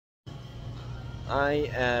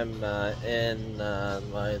I am in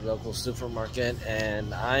my local supermarket,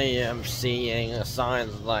 and I am seeing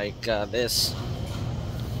signs like this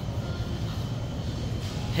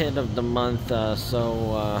hit of the month.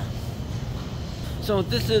 So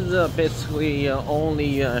this is basically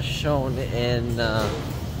only shown in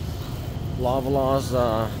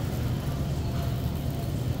Loblaws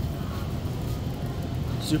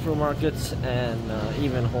supermarkets and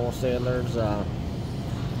even wholesalers.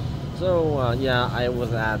 Yeah, I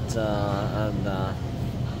was at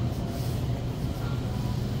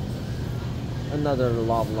another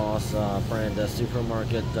Loblaws brand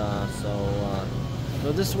supermarket.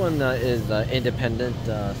 So this one is independent.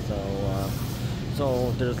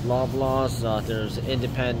 So there's Loblaws, there's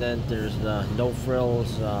independent, there's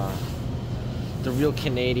NoFrills, the real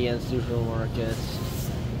Canadian supermarkets,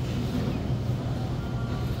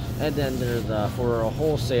 and then there's for a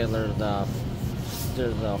wholesaler,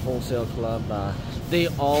 there's a Wholesale Club. They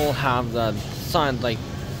all have the signs like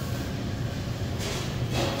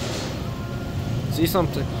see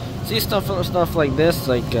stuff like this,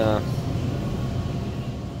 like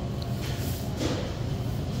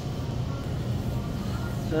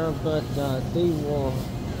but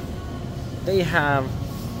they have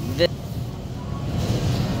this.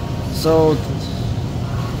 So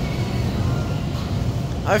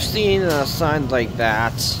I've seen signs like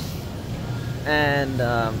that, and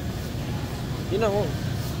you know,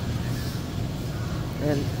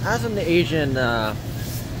 and as an Asian,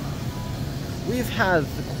 we've had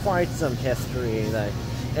quite some history, like,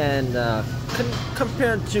 and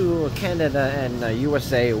compared to Canada and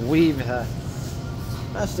USA,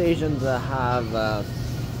 us Asians have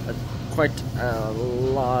quite a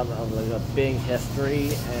lot of like a big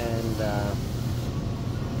history, and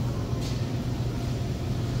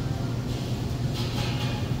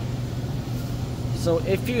so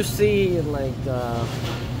if you see like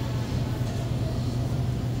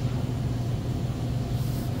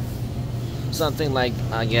something like,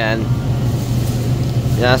 again,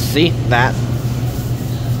 yeah, see that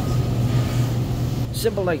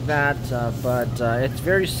symbol like that, but it's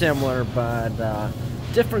very similar, but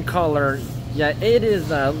different color. Yeah, it is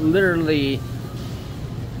literally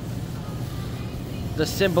the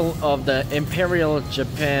symbol of the Imperial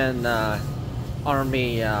Japan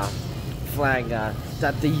army flag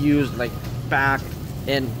that they used like back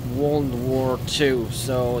in World War II.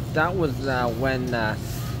 So that was when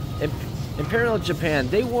Imperial Japan,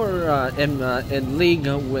 they were in league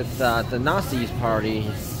with the Nazis party.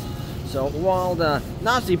 So while the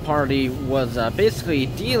Nazi party was basically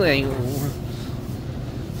dealing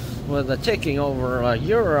with taking over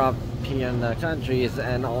European countries,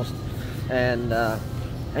 and also, and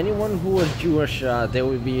anyone who was Jewish, they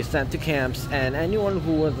would be sent to camps, and anyone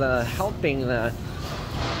who was helping the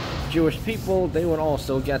Jewish people, they would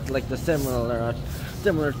also get like the similar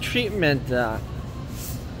treatment.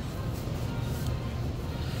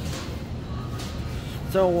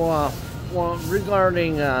 Well,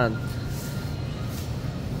 regarding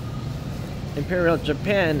Imperial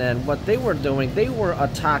Japan and what they were doing, they were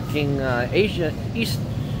attacking Asia, East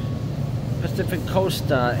Pacific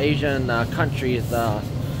Coast Asian countries.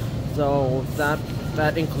 So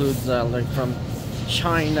that includes like from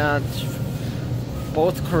China,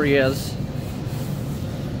 both Koreas,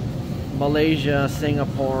 Malaysia,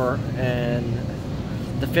 Singapore, and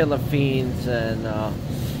the Philippines, and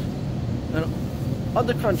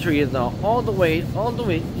other countries, all the way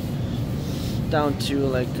down to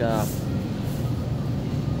like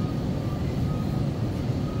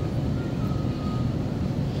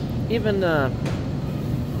even a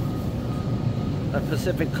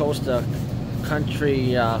Pacific Coast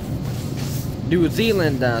country, New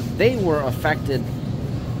Zealand. They were affected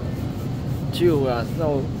too.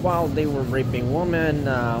 So while they were raping women,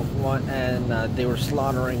 and they were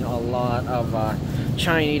slaughtering a lot of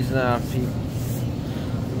Chinese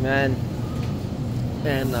men,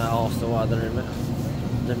 and also other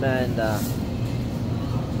men.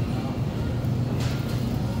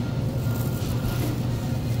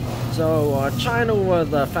 So China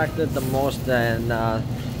was affected the most, and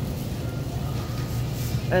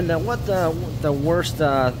what the worst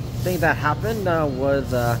thing that happened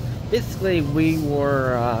was basically we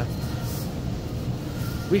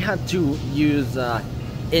had to use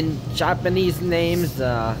in Japanese names.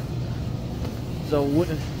 So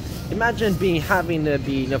imagine having to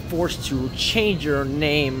be forced to change your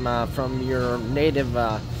name from your native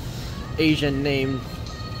Asian name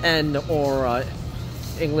and or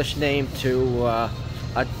English name to a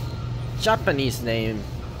Japanese name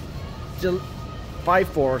by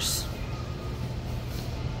force.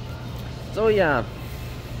 So yeah,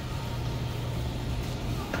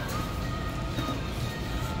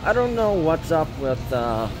 I don't know what's up with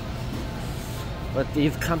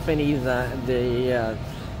these companies. They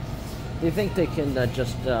think they can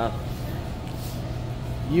just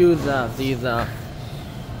use these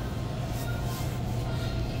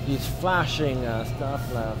flashing stuff.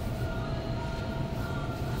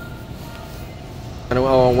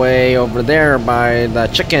 Way over there by the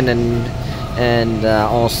chicken and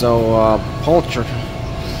also poultry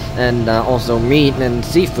and also meat and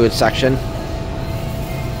seafood section.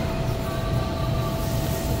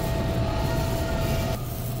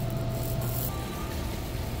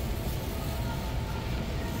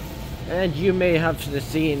 And you may have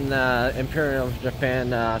seen Imperial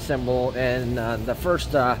Japan symbol in the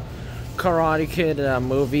first Karate Kid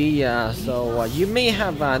movie, so you may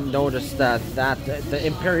have noticed that the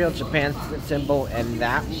Imperial Japan symbol in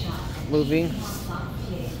that movie.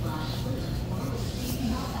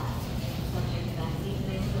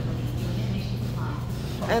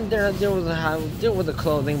 And there was a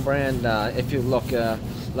clothing brand. If you look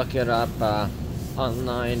it up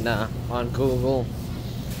online on Google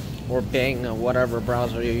or Bing, or whatever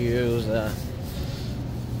browser you use.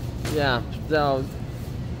 Yeah, so.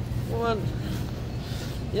 Well,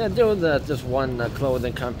 yeah, there was this one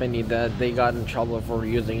clothing company that they got in trouble for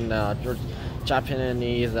using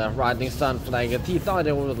Japanese rising sun flag. He thought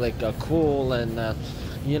it was like cool and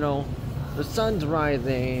you know, the sun's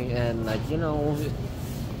rising and you know,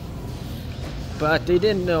 but they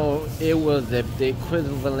didn't know it was the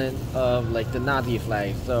equivalent of like the Nazi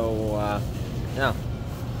flag. So yeah.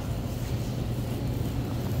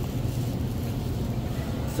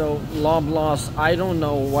 So Loblaws, I don't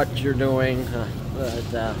know what you're doing,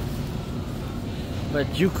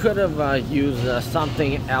 but you could have used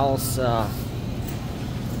something else.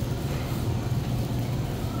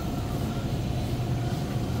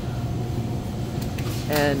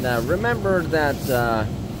 And remember that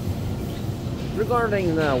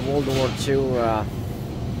regarding World War II,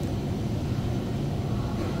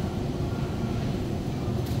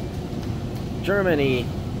 Germany,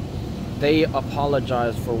 they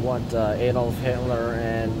apologized for what Adolf Hitler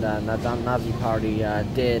and the Nazi Party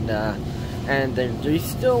did, and they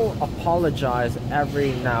still apologize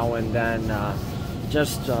every now and then,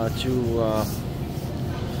 just to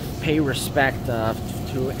pay respect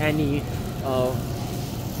to any of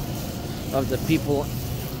the people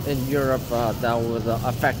in Europe that was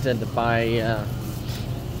affected by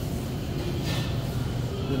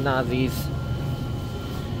the Nazis,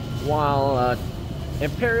 while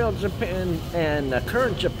Imperial Japan and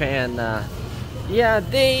current Japan, yeah,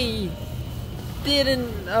 they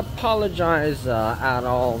didn't apologize at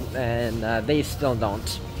all, and they still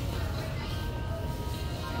don't.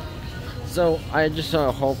 So I just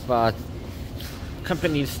hope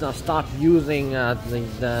companies stop using that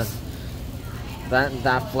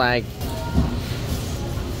flag.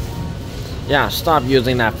 Yeah, stop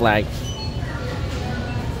using that flag.